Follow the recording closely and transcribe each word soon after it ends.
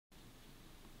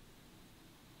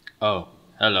Oh,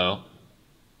 hello.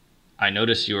 I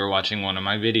noticed you were watching one of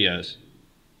my videos.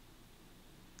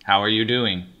 How are you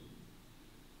doing?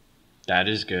 That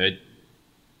is good.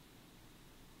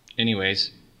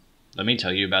 Anyways, let me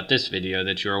tell you about this video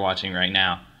that you are watching right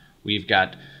now. We've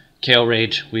got Kale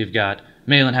Rage, we've got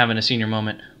Malin having a senior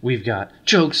moment, we've got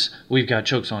chokes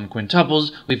on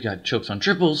quintuples, we've got chokes on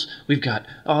triples, we've got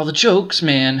all the chokes,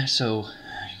 man, so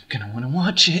you're gonna wanna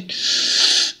watch it.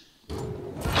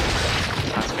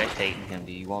 I'm spectating him.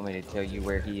 Do you want me to tell you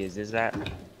where he is? Is that?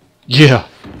 Yeah.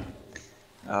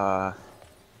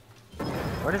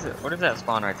 What is it? What is that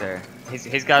spawn right there?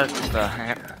 He's got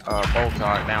a bolt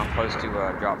art down close to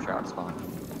drop shot spawn.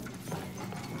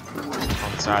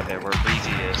 On the side there where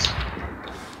Breezy is.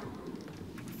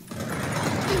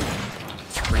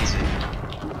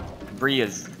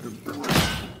 Breezily.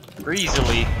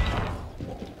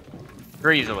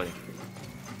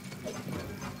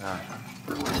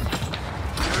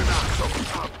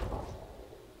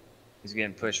 He's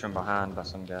getting pushed from behind by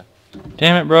some guy.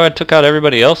 Damn it, bro, I took out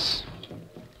everybody else.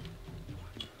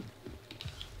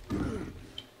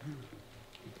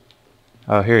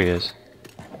 Oh, here he is.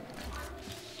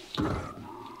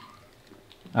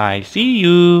 I see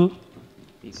you.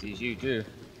 He sees you too.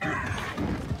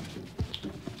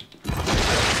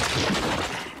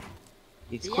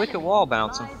 He's quick at wall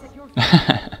bouncing.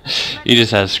 He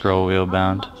just has scroll wheel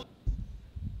bound.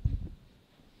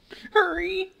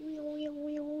 Hurry!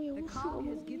 The call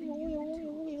has given you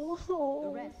the tools.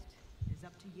 The rest is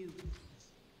up to you.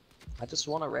 I just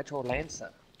want a retro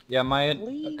Lancer. Yeah, my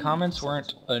comments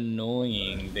weren't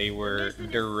annoying. They were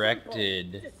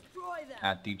directed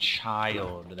at the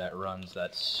child that runs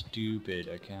that stupid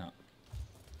account.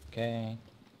 Okay.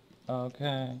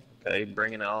 Okay. Okay,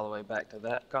 bringing it all the way back to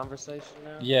that conversation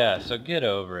now? Yeah, so get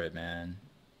over it, man.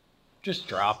 Just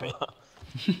drop it.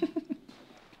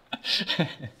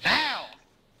 Ow!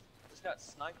 Just got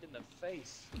sniped in the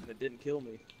face and it didn't kill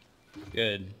me.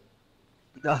 Good.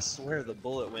 I swear the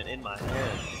bullet went in my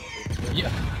head.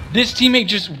 Yeah, this teammate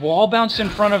just wall bounced in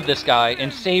front of this guy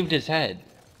and saved his head.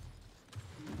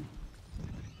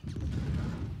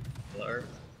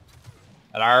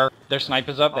 Hello? Their snipe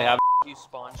is up. They have. You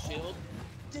spawn shield.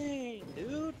 Dang,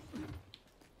 dude.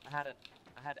 I had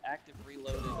active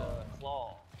reloaded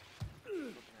claw.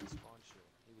 Looking at spawn shield.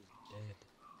 He was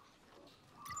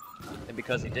dead. And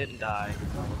because he didn't die,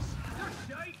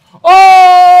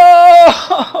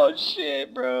 Oh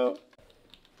shit, bro.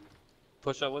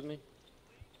 push up with me.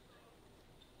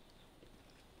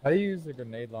 How do you use the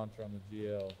grenade launcher on the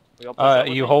GL? We all push up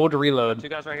with You me? hold reload. Two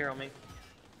guys right here on me.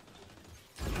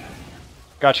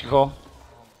 Got you, Cole.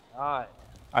 Alright.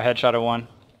 I headshotted one.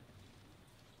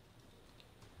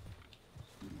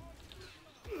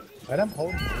 Right, I'm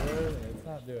holding good and it's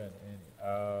not doing any.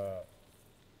 Oh,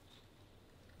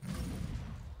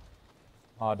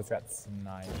 I just got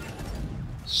sniped.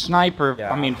 Sniper.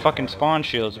 Yeah, I mean, fucking spawn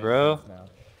shields, bro.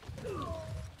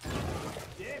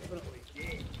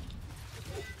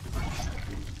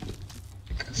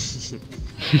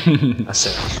 I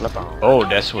said slip on. Oh,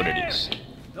 that's what it is.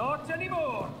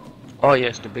 Oh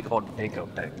yes, the big old thing.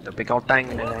 The big old thing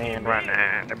in his hand right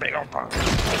now. The big old thing.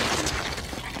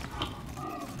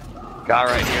 Guy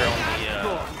right here on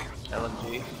the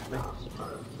LMG.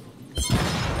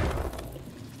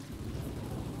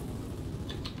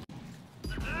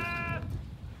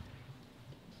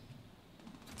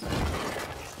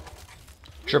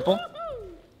 Triple?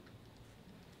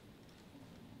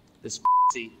 This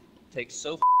takes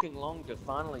so fucking long to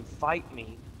finally fight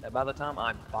me that by the time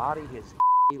I body his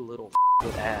little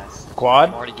ass, Quad?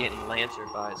 I'm already getting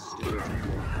lancered by his stupid.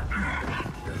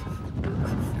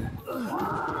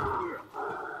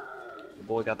 The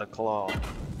boy got the claw.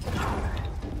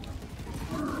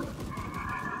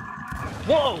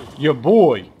 Whoa! Your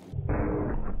boy.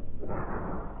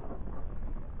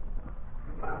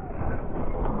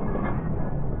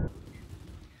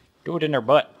 Do it in their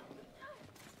butt.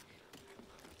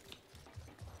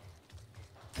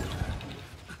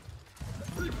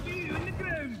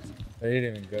 They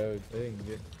didn't even go. They didn't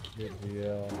get good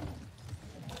GL.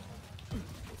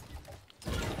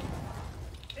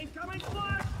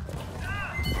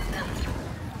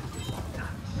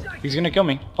 He's gonna kill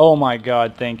me. Oh my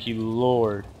god, thank you,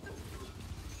 Lord.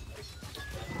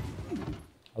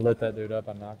 I lit that dude up.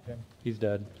 I knocked him. He's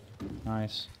dead.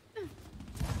 Nice.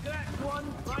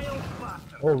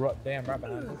 Oh, damn, right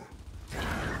behind us.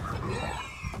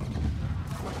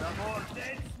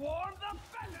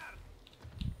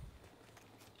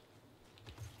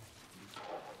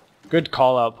 Good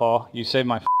call out, Paul. You saved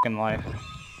my fucking life.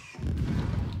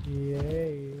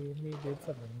 Yay, he did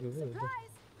something good.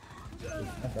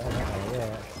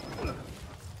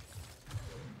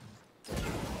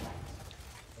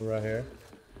 Right here.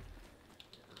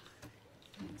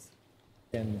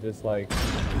 And just like, you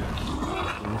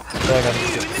feel like I'm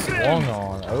just swung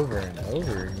on over and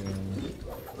over again.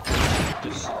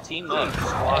 Just team up,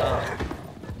 squad up,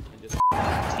 and just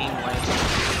team lance.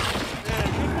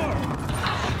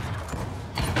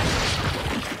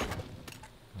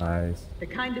 Nice. The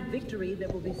kind of victory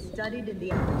that will be studied in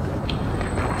the I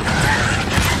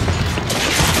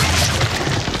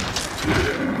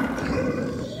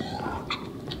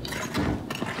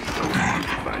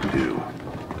do.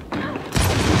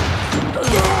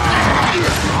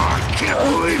 I can't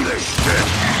believe this shit!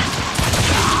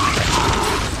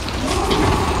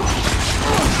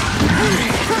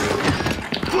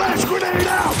 Flash grenade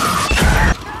out!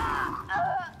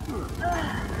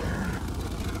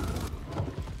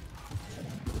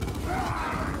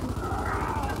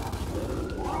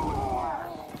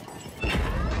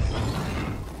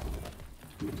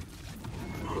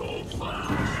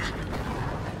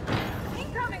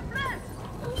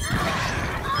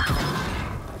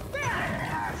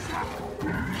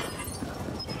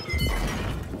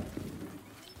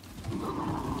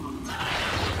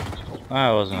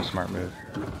 That wasn't a smart move.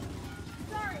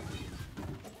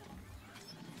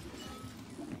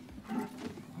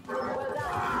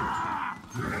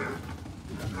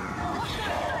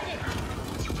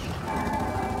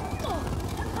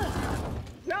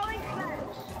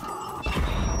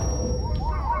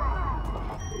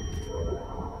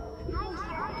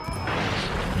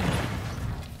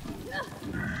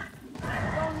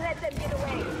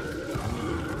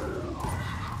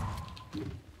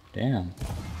 Damn.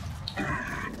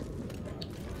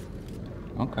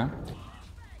 Okay.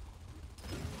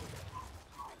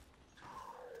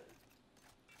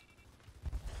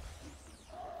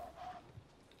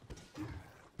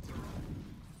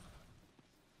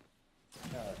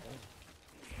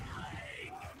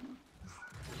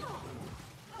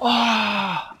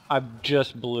 Ah, I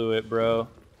just blew it, bro.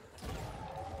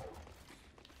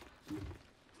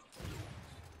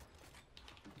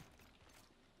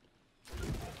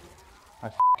 I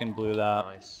fucking blew that.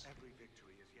 Nice.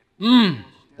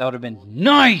 That would have been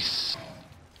nice.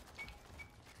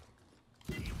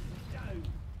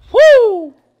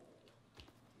 Woo!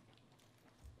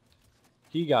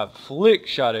 He got flick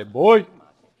shotted, boy.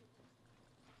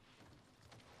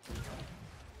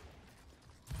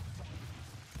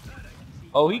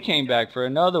 Oh, he came back for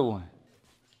another one.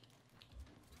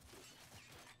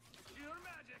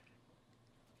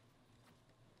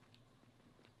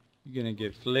 You're gonna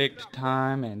get flicked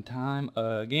time and time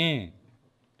again.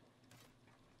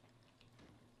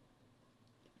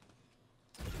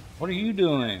 What are you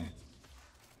doing?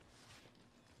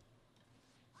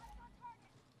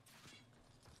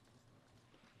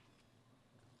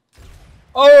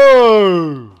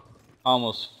 Oh!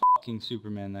 Almost fucking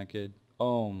Superman, that kid.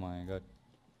 Oh my god.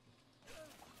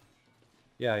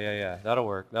 Yeah. That'll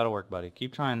work. That'll work, buddy.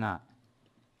 Keep trying that.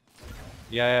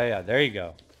 Yeah. There you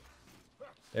go.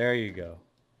 There you go.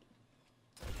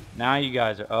 Now you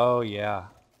guys are... Oh, yeah.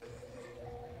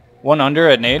 One under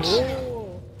at nades.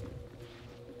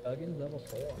 Thugins level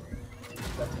 4.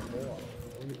 Level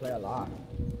 4. We play a lot.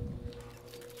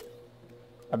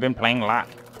 I've been playing a lot.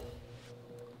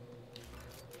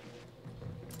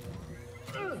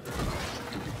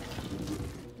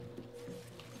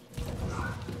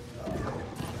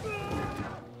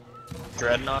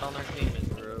 Dreadnought on their team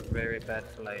is a very bad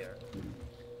player.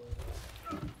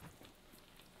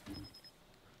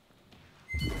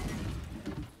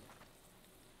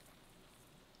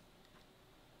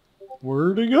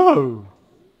 Where'd he go?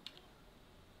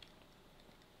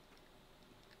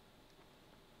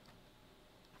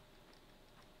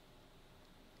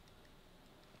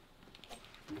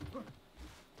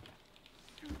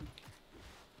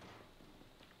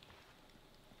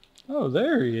 Oh,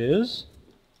 there he is.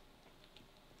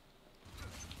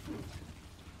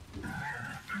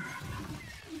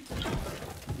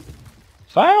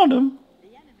 Found him. The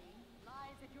enemy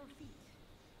lies at your feet.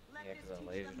 Let Yeah, this because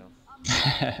I teach lasered them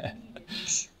him.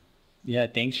 Yeah,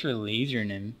 thanks for lasering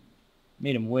him.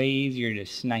 Made him way easier to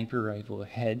sniper rifle a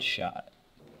headshot.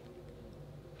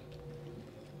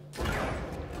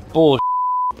 Bullshit,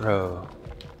 bro.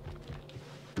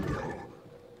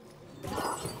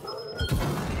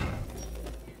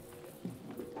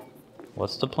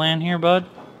 What's the plan here, bud?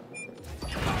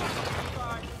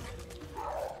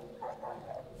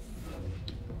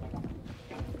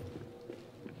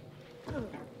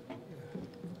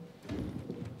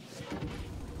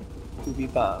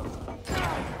 Bob.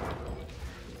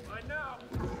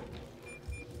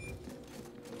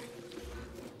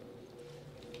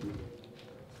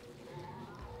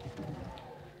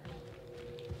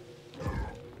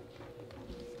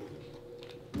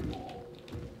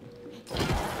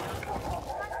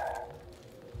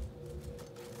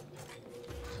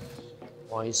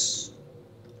 Nice.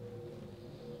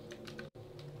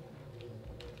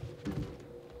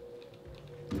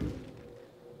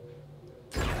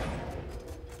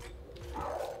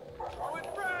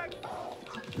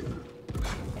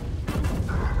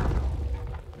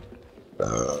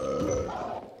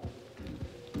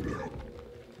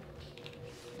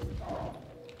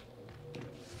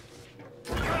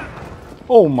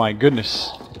 Oh my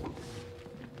goodness.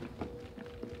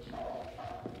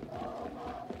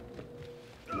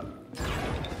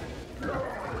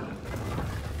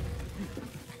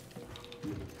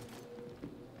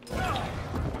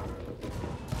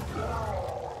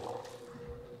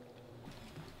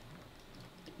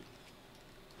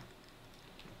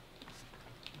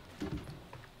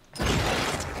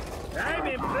 I'm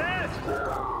impressed!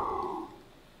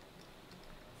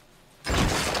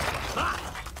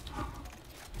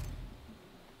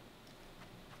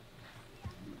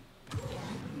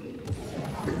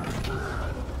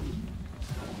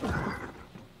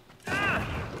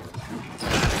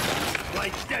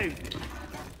 Lights down!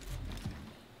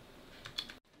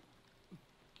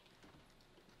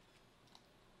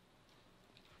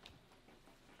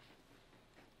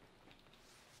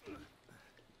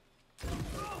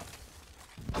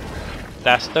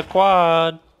 That's the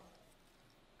quad.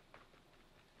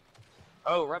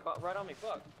 Oh, right on me,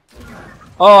 fuck.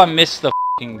 Oh, I missed the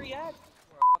fucking. React.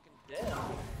 We're fucking dead.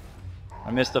 I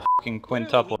missed the fucking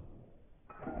quintuple.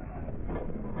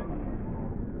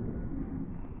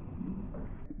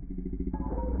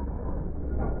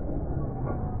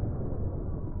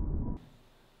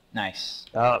 Nice.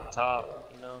 Up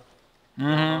top, you know.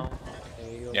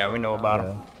 Mm-hmm. Yeah, we know about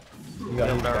him. You got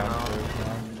his downstairs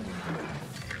now.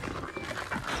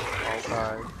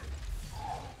 Okay.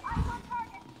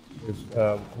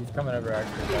 He's coming over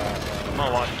actually. I'm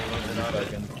gonna watch him a little bit of it.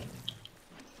 Second.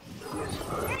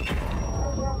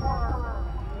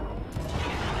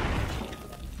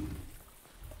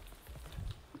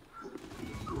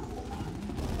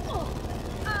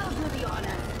 I'll do the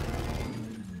honor.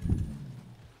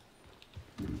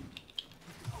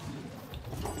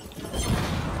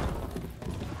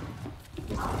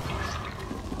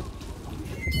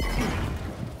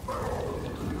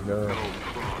 Go.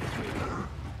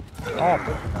 Oh,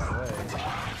 pushing my way.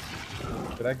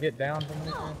 Did I get down from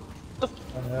anything?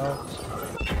 Something else?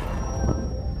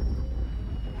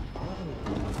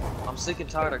 I'm sick and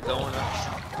tired of going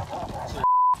up to the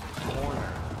corner.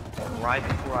 And right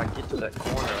before I get to that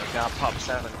corner, a guy pops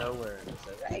out of nowhere and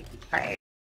says, "Hey, hey."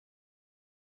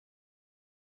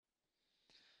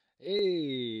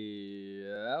 Hey,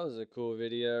 that was a cool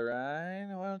video, right?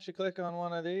 Why don't you click on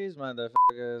one of these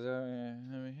motherfuckers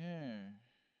over here?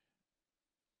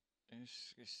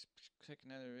 Just click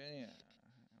another video.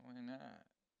 Why not?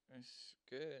 It's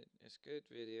good. It's good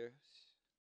videos.